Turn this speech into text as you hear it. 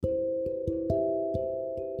Happy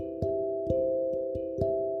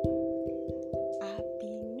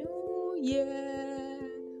New Year!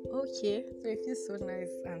 Okay, so it feels so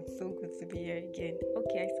nice and so good to be here again.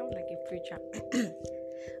 Okay, I sound like a preacher.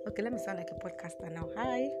 Okay, let me sound like a podcaster now.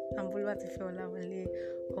 Hi, I'm Bulwa Tifeolawale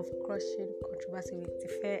of Crushing Controversy with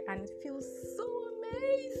Tife, and it feels so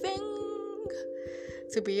amazing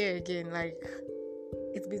to be here again. Like,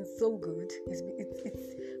 it's been so good.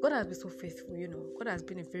 God has been so faithful, God has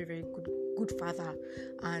been a very, very good father,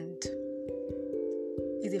 and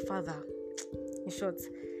is a father. In short,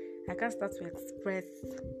 I can't start to express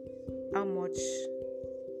how much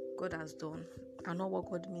God has done and not what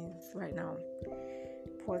God means right now.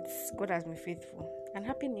 But God has been faithful. And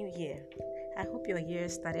Happy New Year. I hope your year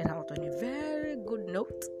started out on a very good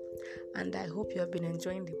note. And I hope you have been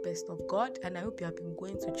enjoying the best of God. And I hope you have been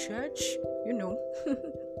going to church.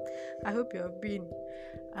 I hope you have been.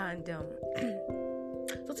 And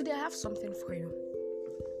so today I have something for you.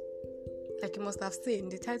 Like you must have seen,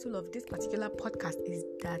 the title of this particular podcast is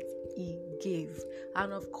That He Gave.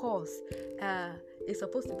 And of course, it's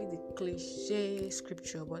supposed to be the cliche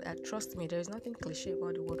scripture, but trust me, there is nothing cliche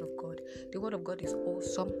about the Word of God. The Word of God is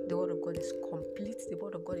awesome. The Word of God is complete. The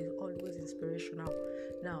Word of God is always inspirational.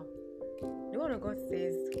 Now, the Word of God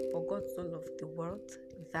says, for God so loved the world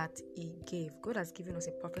that He gave. God has given us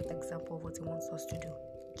a perfect example of what He wants us to do.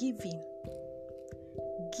 Giving.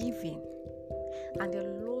 And there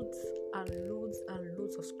are loads and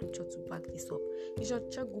loads of scripture to back this up. You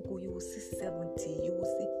should check Google, you will see 70, you will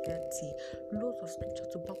see 30. Loads of scripture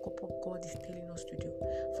to back up what God is telling us to do.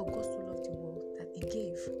 For God so loved the world that He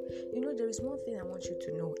gave. There is one thing I want you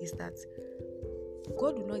to know is that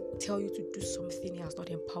God will not tell you to do something He has not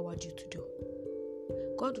empowered you to do.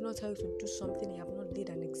 God will not tell you to do something He has not laid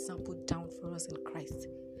an example down for us in Christ.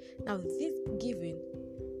 Now, this giving,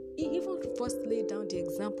 He even first laid down the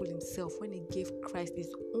example Himself when He gave Christ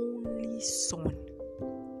His only Son.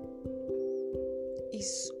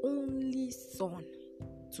 His only Son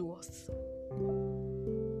to us.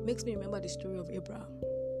 Makes me remember the story of Abraham.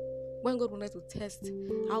 When God wanted to test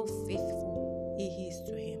how faithful He is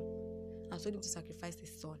to him, and told him to sacrifice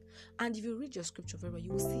His Son. And if you read your scripture very well,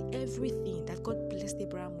 you will see everything that God blessed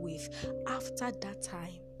Abraham with after that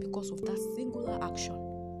time because of that singular action.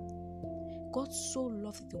 God so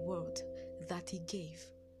loved the world that He gave.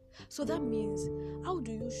 So that means, how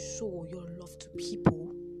do you show your love to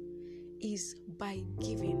people? Is by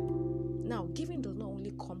giving. Now, giving does not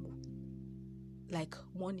only come like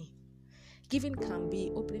money. Giving can be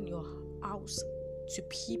opening your house to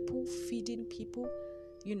people, feeding people,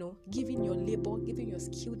 giving your labor, giving your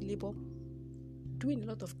skilled labor, doing a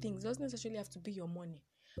lot of things. It doesn't necessarily have to be your money.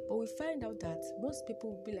 But we find out that most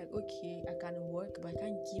people will be like, okay, I can work, but I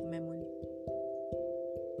can't give my money.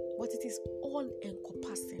 But it is all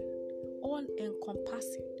encompassing.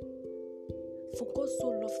 For God so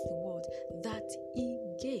loved the world that He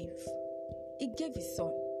gave. He gave His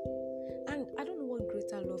Son. And I don't know what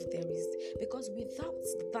greater love there is, because without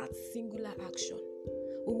that singular action,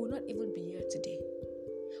 we will not even be here today.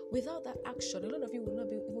 Without that action, a lot of you will not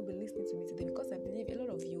even be listening to me today, because I believe a lot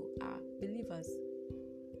of you are believers.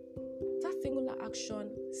 That singular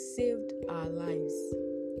action saved our lives.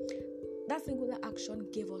 That singular action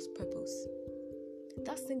gave us purpose.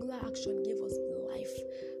 That singular action gave us life,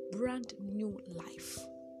 brand new life.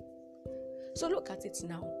 So look at it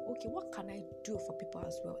now. Okay, what can I do for people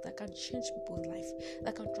as well that can change people's life,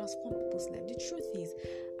 that can transform people's life? The truth is,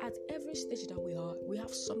 at every stage that we are, we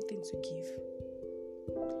have something to give.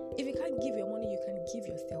 If you can't give your money, you can give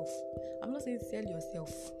yourself. I'm not saying sell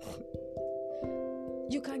yourself.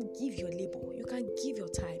 You can give your labor, you can give your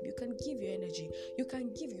time, you can give your energy, you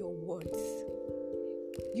can give your words.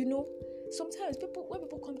 Sometimes when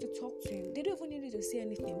people come to talk to you, they don't even need you to say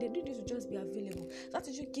anything. They need you to just be available. That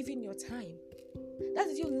is you giving your time. That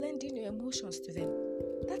is you lending your emotions to them.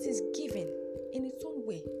 That is giving in its own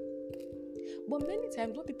way. But many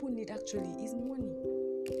times what people need actually is money.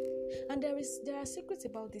 And there are secrets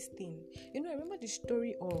about this thing. I remember the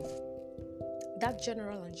story of that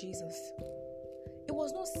general and Jesus. It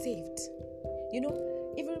was not saved.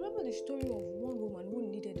 If you remember the story of one woman who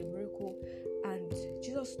needed a miracle, and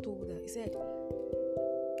Jesus told her, He said,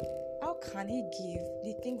 how can He give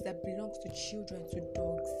the things that belongs to children to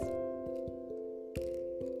dogs?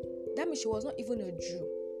 That means she was not even a Jew.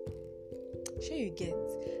 Sure you get?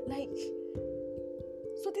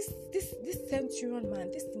 So this centurion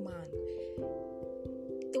man,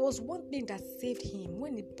 there was one thing that saved him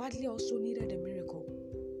when he badly also needed a miracle.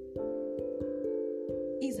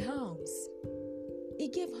 His alms. He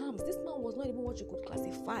gave alms. This man was not even what you could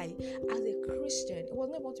classify as a Christian. It was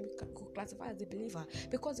not what you could classify as a believer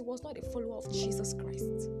because he was not a follower of Jesus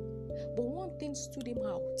Christ. But one thing stood him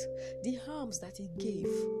out: the alms that he gave,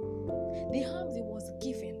 the alms he was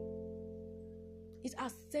given, it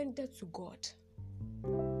ascended to God.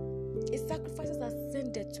 His sacrifices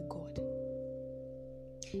ascended to God.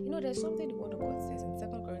 You know, there's something the Word of God says in 2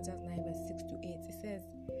 Corinthians 9, verse 6 to 8. It says,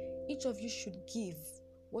 each of you should give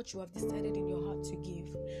what you have decided in your heart to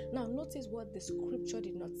give. Now, notice what the scripture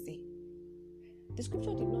did not say. The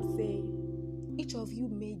scripture did not say, each of you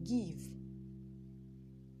may give.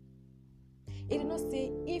 It did not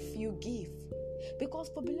say, if you give. Because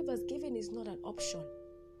for believers, giving is not an option.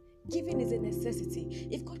 Giving is a necessity.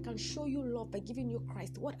 If God can show you love by giving you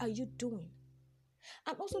Christ, what are you doing?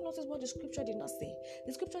 And also notice what the scripture did not say.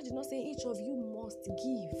 The scripture did not say each of you must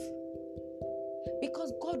give.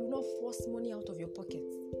 Because God will not force money out of your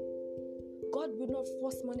pockets. God will not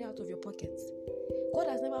force money out of your pockets. God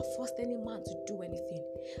has never forced any man to do anything.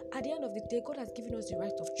 At the end of the day, God has given us the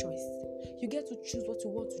right of choice. You get to choose what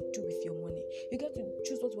you want to do with your money. You get to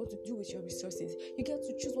choose what you want to do with your resources. You get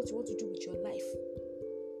to choose what you want to do with your life.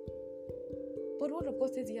 But the Word of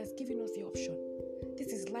God says He has given us the option.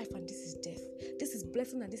 This is life and this is death. This is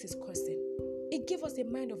blessing and this is cursing. He gave us a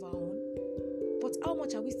mind of our own. But how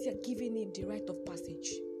much are we still giving Him the right of passage?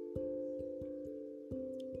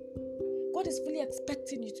 God is fully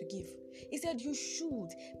expecting you to give. He said you should.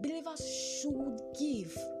 Believers should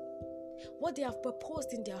give what they have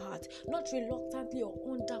proposed in their heart, not reluctantly or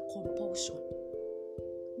under compulsion.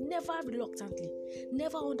 Never reluctantly,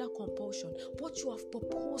 never under compulsion. What you have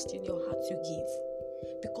proposed in your heart to give.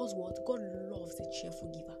 Because what? God loves a cheerful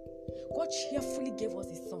giver. God cheerfully gave us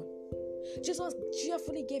His Son. Jesus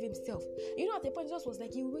cheerfully gave Himself. You know, at the point, Jesus was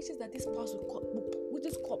like, He wishes that this cup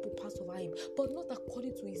will pass over Him, but not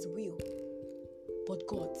according to His will, but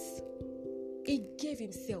God's. He gave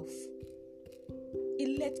Himself.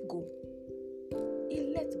 He let go.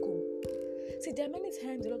 He let go. See, there are many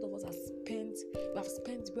times a lot of us have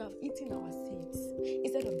eaten our seeds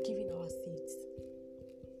instead of giving our seeds.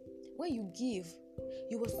 When you give,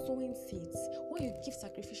 you are sowing seeds. When you give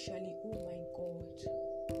sacrificially,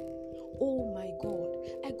 oh my God,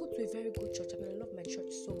 I go to a very good church and I love my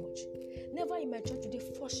church so much. Never in my church do they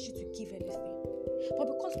force you to give anything. But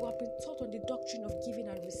because we have been taught on the doctrine of giving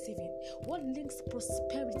and receiving, what links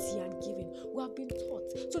prosperity and giving, we have been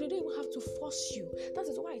taught. So they don't even have to force you. That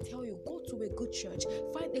is why I tell you, go to a good church,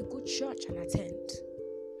 find a good church and attend.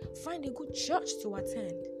 Find a good church to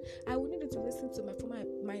attend. I will need you to listen to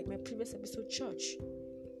my previous episode, church.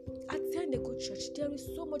 Attend a good church. There is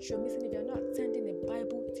so much you're missing if you're not attending a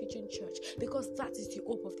Bible teaching church, because that is the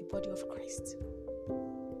hope of the body of Christ.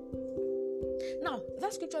 Now,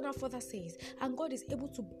 that scripture now further says, and God is able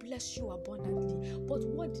to bless you abundantly. But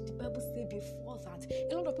what did the Bible say before that?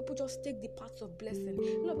 A lot of people just take the path of blessing.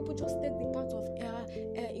 A lot of people just take the path of,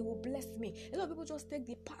 it will bless me. A lot of people just take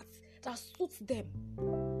the path that suits them.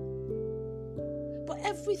 But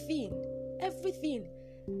everything,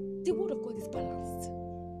 the Word of God is balanced.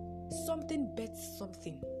 Something bets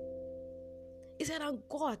something. He said, and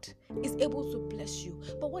God is able to bless you.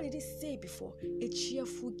 But what did He say before? A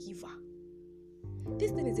cheerful giver.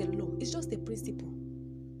 This thing is a law. It's just a principle.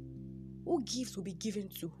 Who gives will be given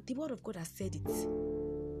to. The Word of God has said it.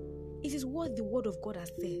 It is what the Word of God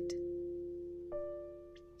has said.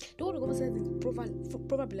 The Word of God says in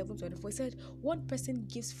Proverbs 11:24, it said, one person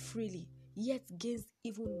gives freely, yet gains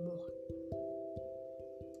even more.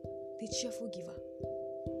 The cheerful giver.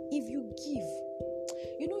 If you give,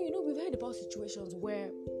 you know, we've heard about situations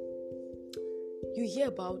where you hear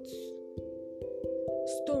about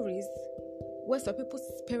stories where some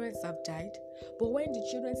people's parents have died, but when the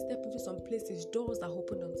children step into some places, doors are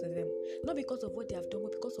opened unto them. Not because of what they have done,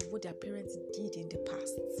 but because of what their parents did in the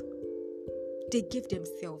past. They gave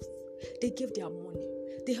themselves. They gave their money.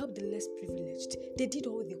 They helped the less privileged. They did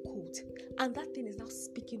all they could. And that thing is now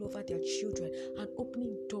speaking over their children and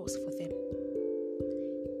opening doors for them.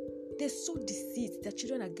 They sow the seeds, their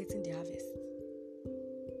children are getting the harvest.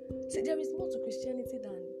 See, there is more to Christianity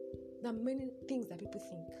than many things that people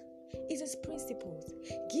think. It is principles.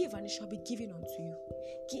 Give and it shall be given unto you.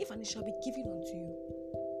 Give and it shall be given unto you.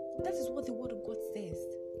 That is what the Word of God says.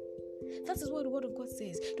 That is what the Word of God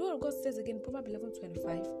says. The Word of God says again, Proverbs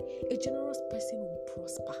 11:25, a generous person will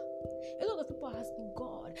prosper. A lot of people are asking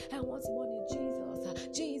God, I want money,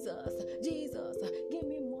 Jesus, give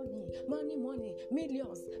me money,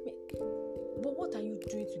 millions. But what are you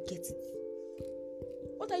doing to get it?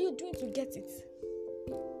 What are you doing to get it?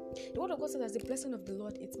 The Word of God says, as the blessing of the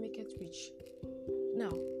Lord, it maketh rich.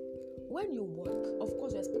 Now, when you work, of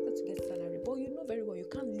course, you're expected to get salary, but you know very well you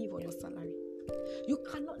can't live on your salary. You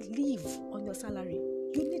cannot live on your salary.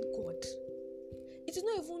 You need God. It's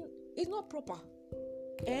not proper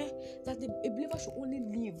that a believer should only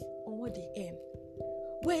live on what they earn.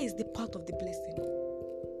 Where is the part of the blessing?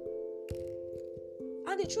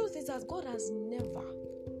 And the truth is that God has never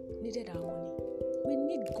needed our money. We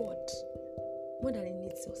need God more than He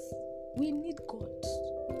needs us. We need God.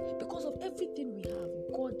 Because of everything we have,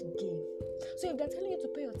 God gave. So if they're telling you to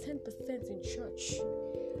pay your 10% in church,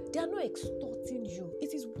 they are not extorting you.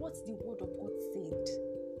 It is what the word of God said.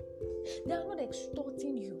 They are not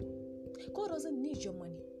extorting you. God doesn't need your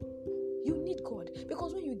money. You need God.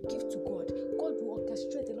 Because when you give to God, God will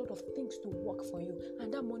orchestrate a lot of things to work for you.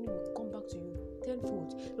 And that money will come back to you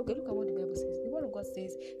tenfold. Look at what the Bible says. The word of God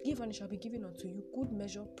says, give and it shall be given unto you. Good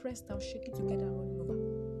measure, pressed down, shaking together and running over.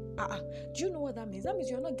 Do you know what that means? That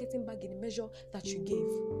means you're not getting back in the measure that you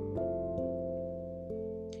gave.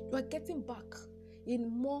 You are getting back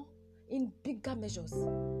in bigger measures.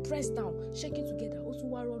 Pressed down, shaking together. Also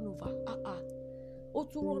run over.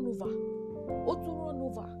 Also run over. Also run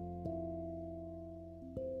over.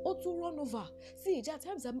 Also run over. See, there are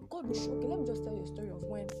times that God will shock you. Let me just tell you a story of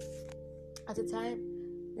when, at the time,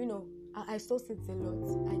 I sow seeds a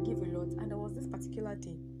lot. I give a lot. And there was this particular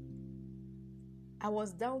day. I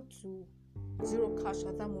was down to zero cash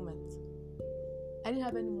at that moment. I didn't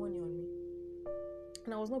have any money on me.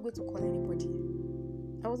 And I was not going to call anybody.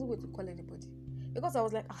 Because I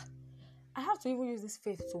was like, I have to even use this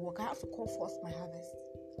faith to work. I have to call forth my harvest.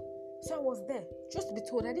 So I was there, just to be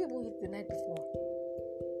told. I didn't even eat the night before.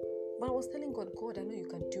 But I was telling God, I know you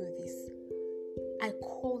can do this. I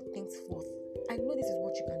call things forth. I know this is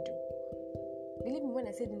what you can do. Believe me when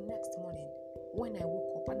I said the next morning, when I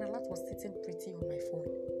woke up and Allah was sitting pretty on my phone,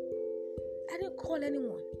 I didn't call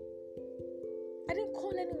anyone.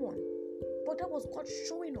 But that was God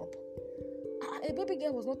showing up. A baby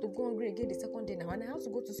girl was not to go hungry again the second day now, and I have to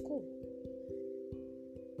go to school.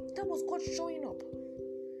 That was God showing up.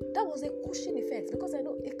 That was a cushion effect, because I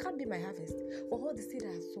know it can't be my harvest for all the seed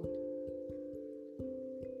I have sown.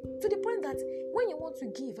 To the point that when you want to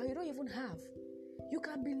give and you don't even have, you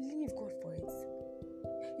can believe God for it.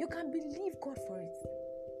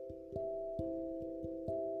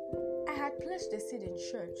 I had pledged a seed in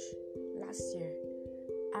church last year,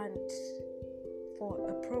 and for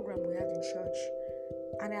a program we had in church,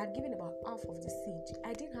 and I had given about half of the seed.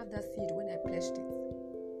 I didn't have that seed when I pledged it,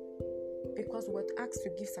 because we were asked to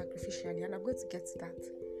give sacrificially, and I'm going to get to that.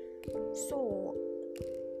 So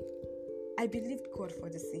I believed God for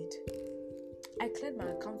the seed. I cleared my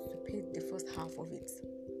account to pay the first half of it.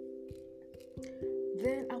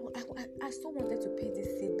 Then I still wanted to pay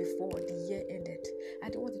this seed before the year ended. I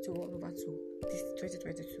didn't want it to run over to this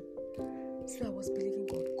 2022. So I was believing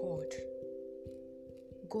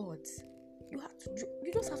God, you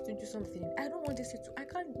just have to do something. I don't want this to, I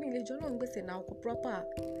can't be now proper.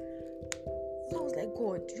 So I was like,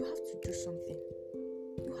 God, you have to do something.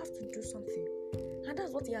 And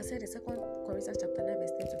that's what He has said in 2 Corinthians chapter 9,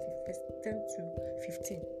 verse 10 to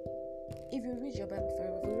 15. If you read your Bible very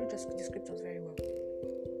well, if you read the scriptures very well,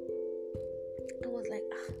 I was like,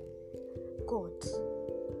 God,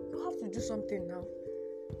 you have to do something now.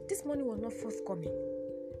 This money was not forthcoming.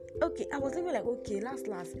 Okay, I was even like, last,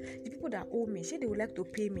 the people that owe me, they would like to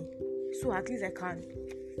pay me, so at least I can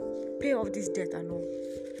pay off this debt and all.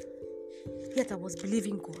 Yet I was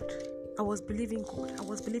believing God.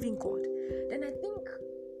 Then I think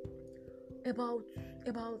about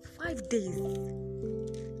 5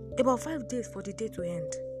 days for the day to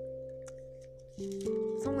end,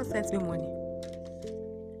 someone sent me money,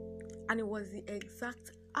 and it was the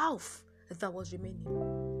exact half that was remaining.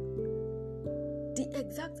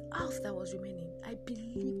 I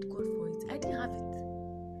believed God for it. I didn't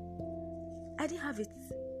have it.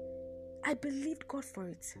 I believed God for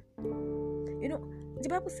it. The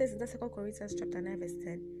Bible says in the 2 Corinthians chapter 9 verse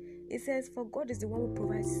 10, it says, for God is the one who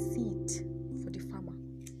provides seed for the farmer.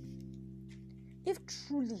 If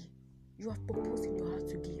truly you have proposed in your heart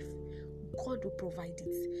to give, God will provide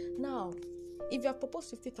it. Now, if you have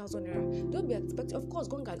proposed 50,000 naira, don't be expecting, of course,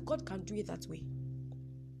 God can do it that way.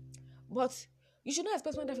 But you should not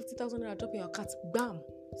expect when that 50,000 naira drop in your cart, bam,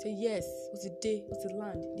 say yes, what's the day, what's the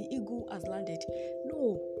land, the eagle has landed.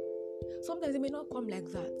 No. Sometimes it may not come like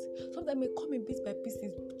that. Sometimes it may come in bits by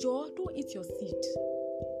pieces. Joe, don't eat your seed.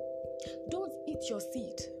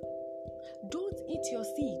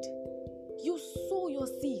 You sow your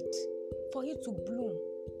seed for it to bloom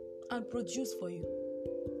and produce for you.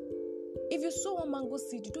 If you sow one mango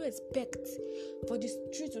seed, you don't expect for the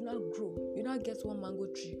tree to not grow. You now get one mango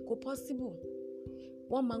tree. Go possible.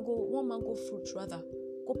 one mango fruit rather,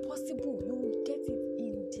 go possible, you will get it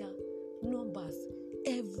in their numbers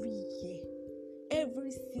every year.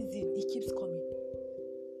 Every season, it keeps coming.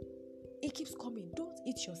 It keeps coming. Don't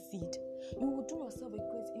eat your seed. You will do yourself a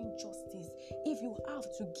great injustice if you have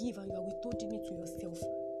to give and you are withholding it to yourself.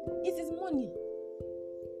 It is money.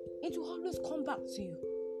 It will always come back to you.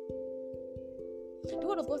 The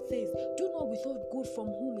word of God says, do not withhold good from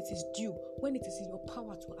whom it is due when it is in your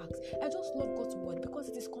power to ask. I just love God's word because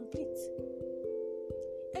it is complete.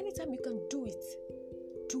 Anytime you can do it,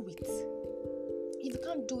 do it. If you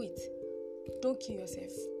can't do it, don't kill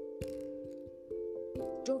yourself.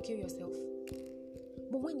 Don't kill yourself.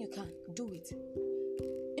 But when you can, do it.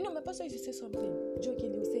 You know, my pastor used to say something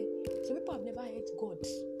jokingly. He would say, some people have never heard God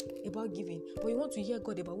about giving, but you want to hear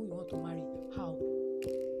God about who you want to marry. How?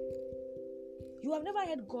 You have never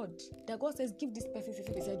heard God that God says, give this person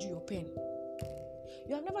 50 beside you your pen.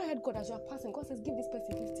 You have never heard God as you are passing, God says, give this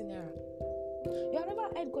person 15 naira. You have never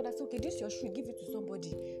heard God that says, okay, this is your shoe, give it to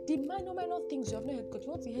somebody. The minor things you have not heard God. You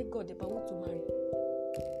want to hear God about who to marry.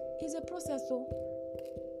 It's a process, so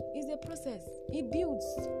it's a process. It builds.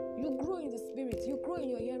 You grow in the spirit. You grow in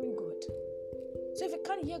your hearing God. So if you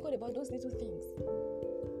can't hear God about those little things,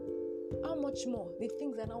 how much more the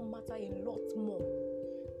things that now matter a lot more.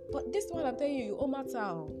 But this one I'm telling you, all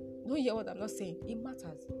matter. Don't hear what I'm not saying. It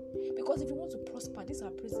matters. Because if you want to prosper, these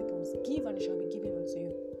are principles. Give and it shall be given unto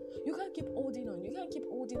you. You can't keep holding on. You can't keep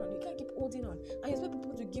holding on. You can't keep holding on. And you expect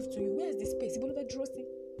people to give to you. Where is the space?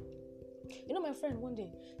 You know, my friend, one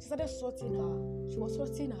day, she started sorting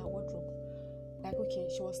her wardrobe. Like, okay,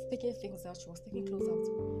 she was taking things out. She was taking clothes out.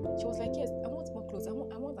 She was like, yes, I want more clothes. I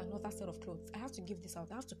want another set of clothes. I have to give this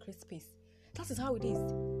out. I have to create space. That is how it is.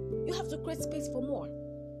 You have to create space for more.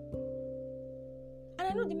 And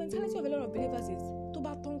I know the mentality of a lot of believers is,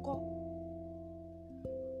 Toba Tonko.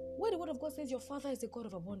 Where the word of God says your Father is a God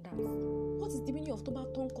of abundance. What is the meaning of Toba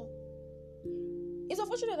Tonko? It's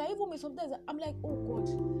unfortunate that even me sometimes I'm like, oh God,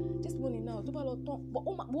 this morning now, but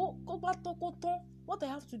what I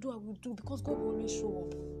have to do, I will do because God will always show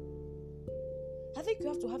up. I think you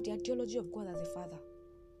have to have the ideology of God as a father.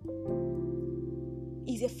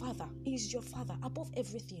 He's a father. He's your father above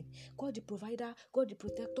everything. God the provider, God the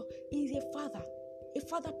protector. He's a father. A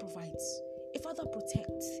father provides. A father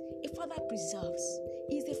protects. A father preserves.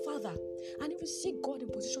 He's a father. And if you see God in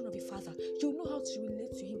position of a father, you know how to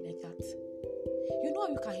relate to him like that. You know how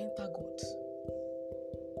you can enter God.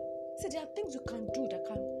 See, there are things you can do that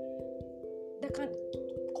can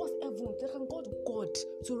cause heaven, that can cause God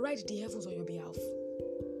to write the heavens on your behalf.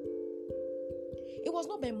 It was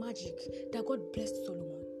not by magic that God blessed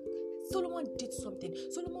Solomon. Solomon did something.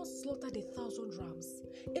 Solomon slaughtered 1,000 rams.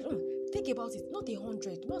 Think about it, not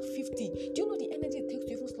 100, not 50. Do you know the energy it takes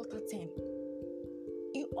to even slaughter 10?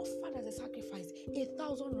 He offered as a sacrifice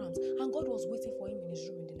 1,000 rams, and God was waiting for him in his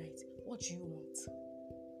room in the night. What do you want?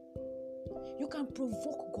 You can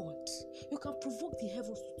provoke God. You can provoke the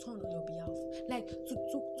heavens to turn on your behalf, like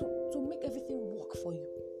to make everything work for you.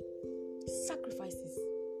 Sacrifices.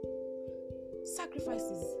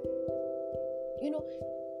 You know,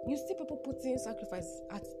 you see people putting sacrifice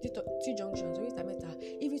at two junctions.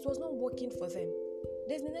 If it was not working for them,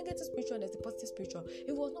 there's the negative spiritual and there's the positive spiritual. If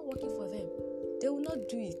it was not working for them, they will not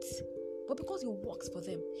do it. But because it works for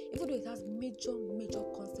them, even though it has major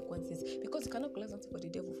consequences, because you cannot collect something for the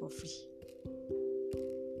devil for free.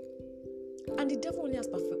 And the devil only has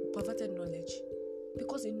perverted knowledge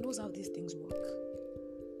because he knows how these things work.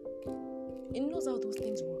 He knows how those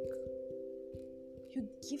things work. You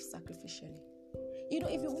give sacrificially. You know,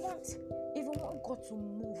 if you want God to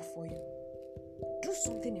move for you, do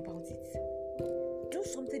something about it. Do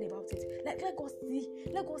something about it. Like let God see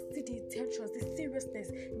the intentions, the seriousness,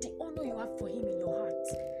 the honor you have for him in your heart,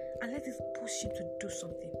 and let it push you to do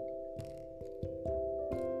something.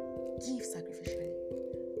 Give sacrificially.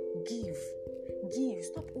 Give.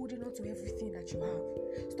 Stop holding on to everything that you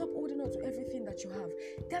have. Stop holding on to everything that you have.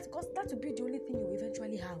 That will be the only thing you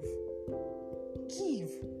eventually have.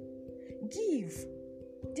 Give.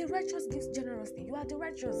 The righteous gives generously. You are the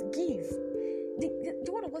righteous. Give.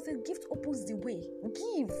 The word of God says, gift opens the way.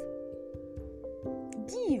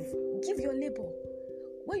 Give your labor.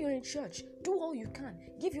 When you're in church, do all you can.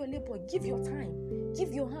 Give your labor. Give your time.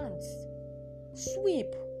 Give your hands.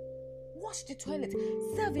 Sweep. Wash the toilet.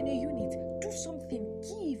 Serve in a unit. Do something.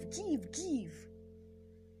 Give.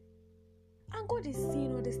 And God is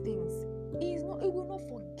seeing all these things. He will not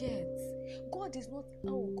forget. God is not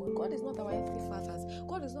our earthly fathers.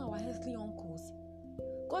 God is not our earthly uncles.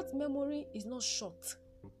 God's memory is not short.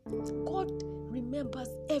 God remembers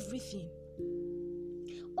everything.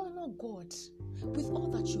 Honor honor God with all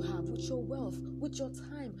that you have, with your wealth, with your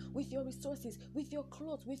time, with your resources, with your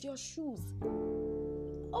clothes, with your shoes.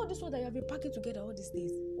 All this one that you have been packing together all these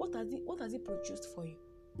days, what has it produced for you?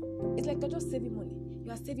 It's like you're just saving money.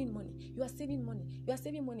 You are saving money. You are saving money. You are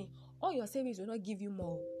saving money. All your savings will not give you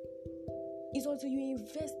more. It's until you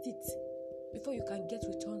invest it before you can get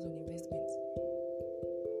returns on investment.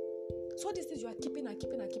 So all these things you are keeping and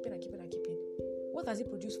keeping and keeping and keeping and keeping. What has it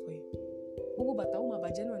produced for you?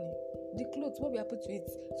 The clothes, what we have put to it,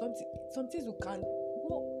 some things you can.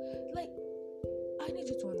 Like, I need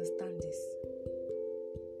you to understand this.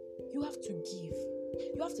 You have to give.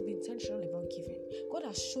 You have to be intentional about giving. God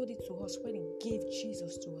has showed it to us when He gave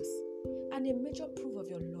Jesus to us. And a major proof of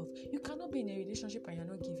your love. You cannot be in a relationship and you're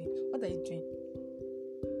not giving. What are you doing?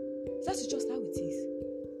 That's just how it is.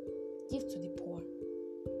 Give to the poor.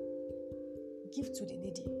 Give to the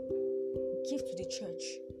needy. Give to the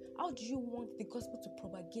church. How do you want the gospel to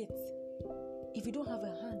propagate if you don't have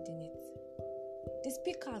a hand in it? The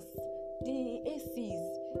speakers, the ACs,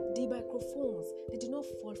 the microphones, they did not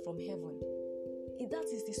fall from heaven. That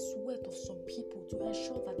is the sweat of some people to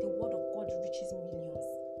ensure that the word of God reaches millions.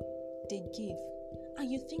 They gave. And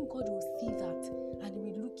you think God will see that and He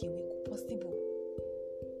will look away. Possible.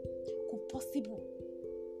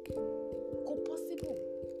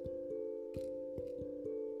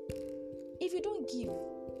 If you don't give,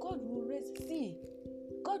 God will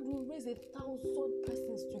raise 1,000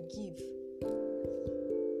 persons to give.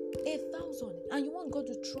 1,000. And you want God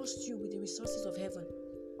to trust you with the resources of heaven.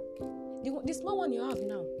 The small one you have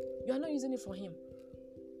now, you are not using it for Him.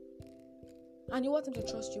 And you want Him to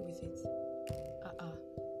trust you with it.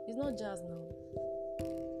 It's not jazz now.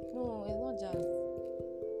 No, it's not jazz.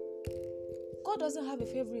 God doesn't have a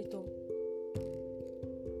favorite though.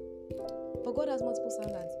 But God has multiple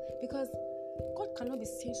standards. Because God cannot be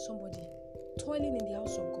seeing somebody toiling in the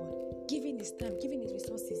house of God, giving his time, giving his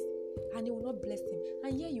resources, and He will not bless him.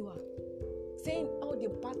 And here you are, saying all the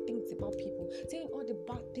bad things about people, saying all the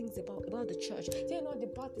bad things about the church, saying all the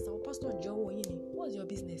bad things about Pastor Joe Oyini. What's your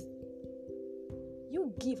business?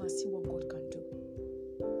 You give and see what God can do.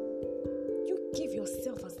 You give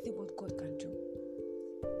yourself and see what God can do.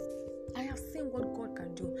 I have seen what God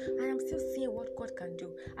can do. I am still seeing what God can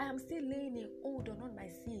do. I am still laying a hold on all my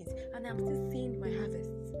seeds, and I am still seeing my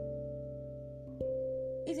harvests.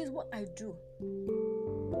 It is what I do.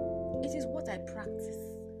 It is what I practice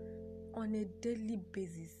on a daily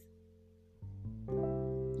basis.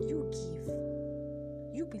 You give.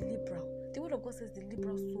 You be liberal. The word of God says the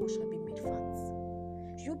liberal soul shall be made fat.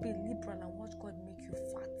 You be liberal and watch God make you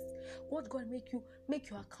fat. Watch God make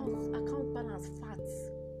your account balance fat.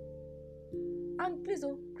 And please,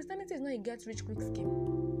 Christianity is not a get-rich-quick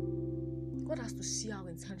scheme. God has to see how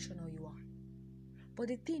intentional you are. But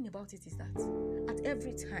the thing about it is that at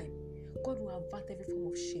every time, God will avert every form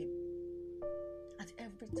of shame. At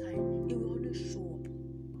every time, He will always show up.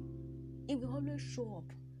 He will always show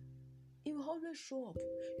up. He will always show up.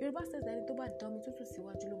 Yoruba says that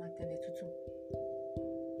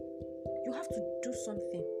you have to do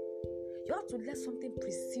something. You have to let something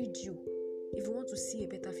precede you if you want to see a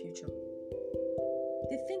better future.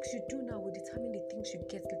 The things you do now will determine the things you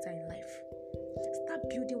get later in life. Start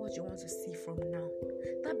building what you want to see from now.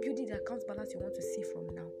 Start building the account balance you want to see from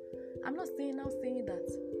now. I'm not saying that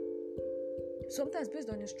sometimes based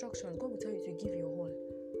on instructions, God will tell you to give your all.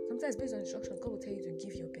 Sometimes based on instructions, God will tell you to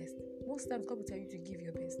give your best. Most times, God will tell you to give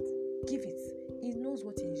your best. Give it. He knows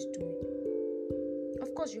what He is doing.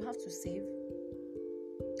 Of course, you have to save.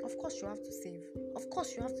 Of course, you have to save. Of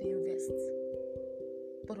course, you have to invest.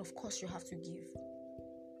 But of course, you have to give.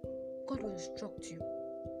 God will instruct you.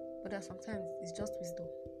 But then sometimes it's just wisdom.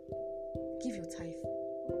 Give your tithe.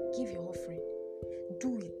 Give your offering.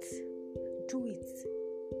 Do it. Do it.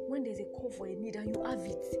 When there's a call for a need and you have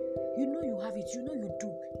it, you know you have it, you know you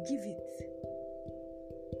do, give it.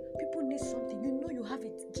 People need something, you know you have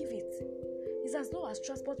it, give it. It's as low as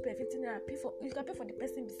transport pay, 15 naira, you can pay for the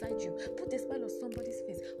person beside you. Put a smile on somebody's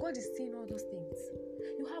face. God is seeing all those things.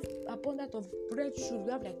 You have abundance of bread shoes,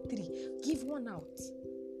 you have like 3. Give one out.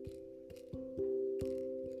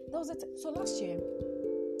 So last year,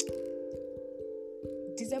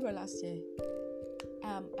 December last year,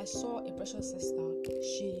 I saw a precious sister.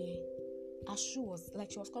 Her shoe was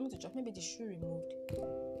like she was coming to church. Maybe the shoe removed,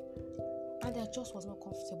 and I just was not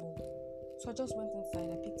comfortable. So I just went inside.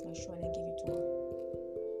 I picked my shoe and I gave it to her.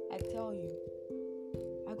 I tell you,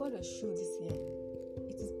 I got a shoe this year.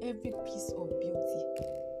 It is every piece of beauty.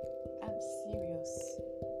 I'm serious.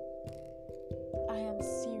 I am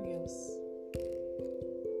serious.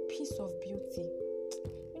 Piece of beauty.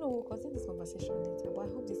 We'll continue this conversation later, but I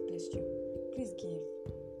hope this blessed you. Please give.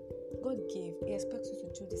 God gave, He expects you to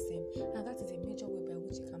do the same. And that is a major way by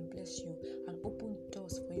which He can bless you and open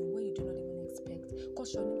doors for you where you do not even expect.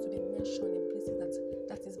 Cause your name to be mentioned in places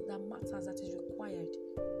that matters, that is required.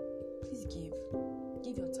 Please give.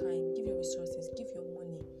 Give your time, give your resources, give your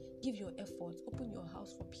money, give your efforts, open your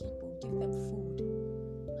house for people, give them food,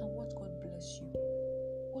 and watch God bless you.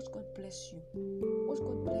 Watch God bless you. Watch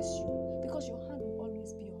God bless you. Because your hand will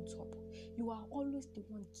always be on top. You are always the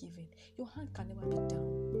one giving. Your hand can never be down.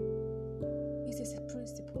 It is a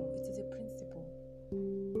principle. It is a principle.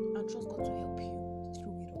 And trust God to help you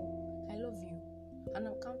through it all. I love you. And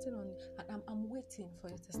I'm counting on, and I'm waiting for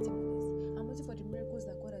your testimonies. I'm waiting for the miracles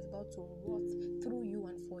that God is about to work through you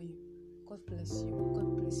and for you. God bless you.